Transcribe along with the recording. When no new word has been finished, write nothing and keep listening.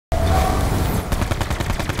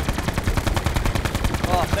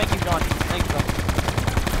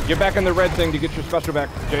Get back in the red thing to get your special back,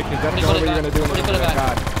 Jake, because that's the only way you're gonna do it.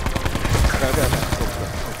 God. Okay.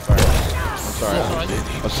 I'm sorry.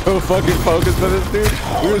 I'm so fucking focused on this dude.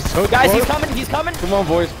 We were so Guys, close. he's coming. Come on,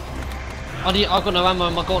 boys. I've got no ammo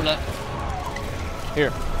in my gauntlet.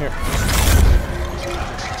 Here.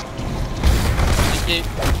 Thank you.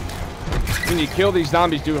 When you kill these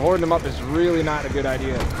zombies, dude, hoarding them up is really not a good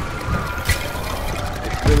idea.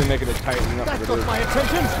 It's really making it tight enough. That got my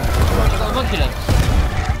attention. I've got a monkey left.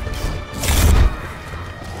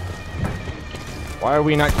 Why are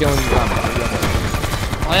we not killing these zombies?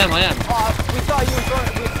 I am. We thought you were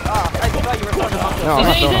throwing. I thought you were throwing the monkey. No, I'm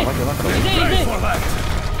not throwing them.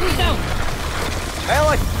 He's down.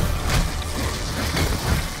 Alex.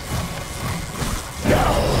 No,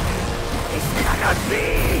 it cannot be.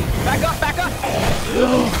 Back up.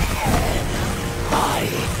 I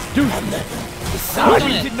am the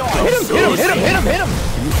Sergeant did not. Hit him.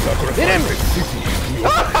 You sacrificed the city.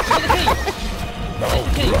 Now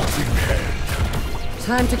rotting hell.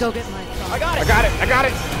 Time to go get my phone. I got it. I got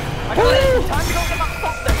it. Time to go get my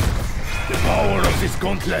phone. The power of this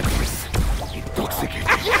gauntlet is intoxicating.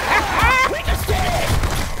 We just did it.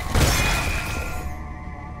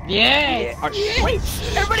 Yeah. Wait,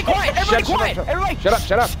 everybody quiet. Everybody.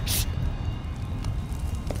 Shut up.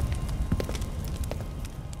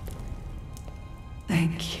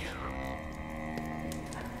 Thank you.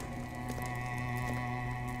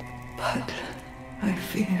 But I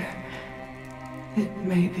fear it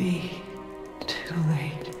may be too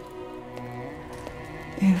late.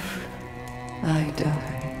 If I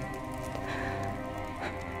die,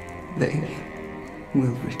 they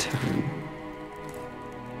will return.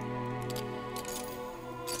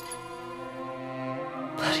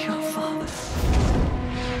 But your father...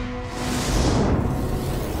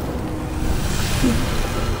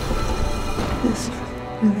 is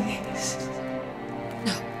released.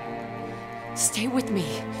 No. Stay with me.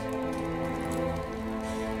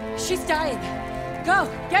 She's dying. Go!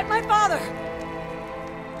 Get my father!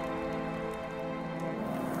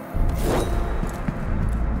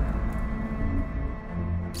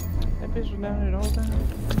 That bitch was down here the whole time.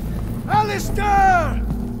 Alistair!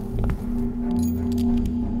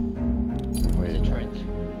 It's a trick.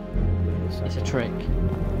 It's a trick.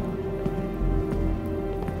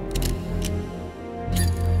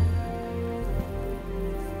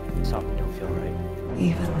 Something don't feel right.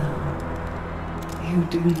 Even though you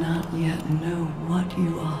do not yet know what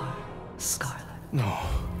you are, Scarlet. No,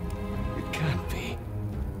 it can't be.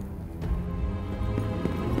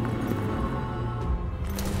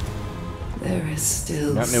 There is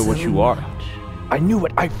still I know what so you are. much I knew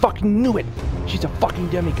it. I fucking knew it. She's a fucking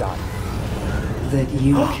demigod. that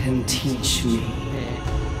you can teach me.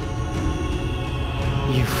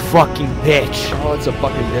 You fucking bitch. Oh, it's a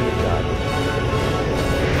fucking demigod.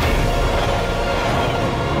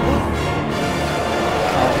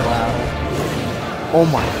 Oh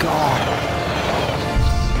my god.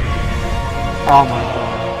 Oh my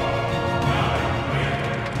god.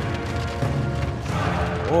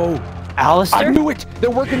 Whoa. Alistair? I knew it!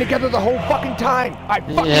 They're working together the whole fucking time! I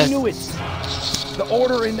fucking knew it! The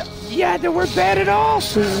order and yeah, they weren't bad at all!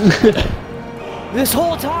 This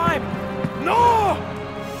whole time! No!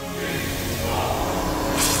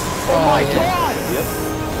 Oh my god! Yep.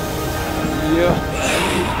 Yeah.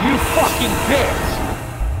 You fucking bitch!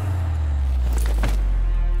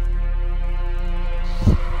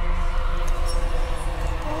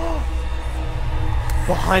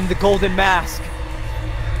 Behind the golden mask.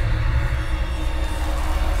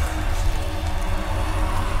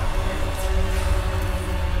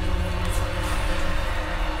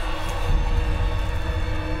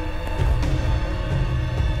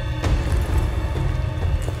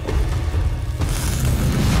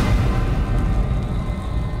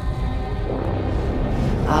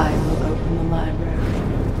 I will open the library.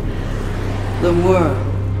 The world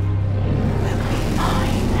will be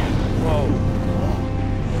mine. Whoa.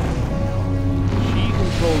 She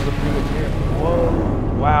controls the fluid here.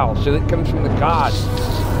 Whoa. Wow, so that comes from the gods.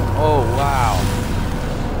 Oh, wow.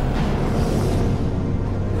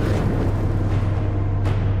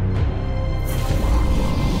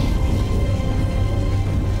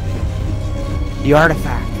 The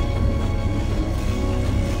artifact.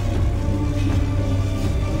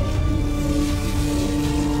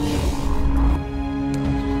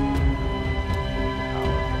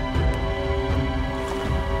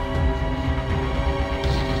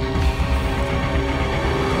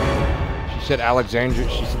 She said Alexandria.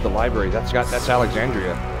 She said the library. That's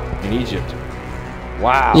Alexandria in Egypt.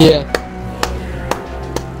 Wow. Yeah.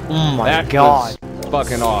 Oh my That god. was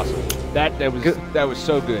fucking awesome. That was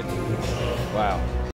so good. Wow.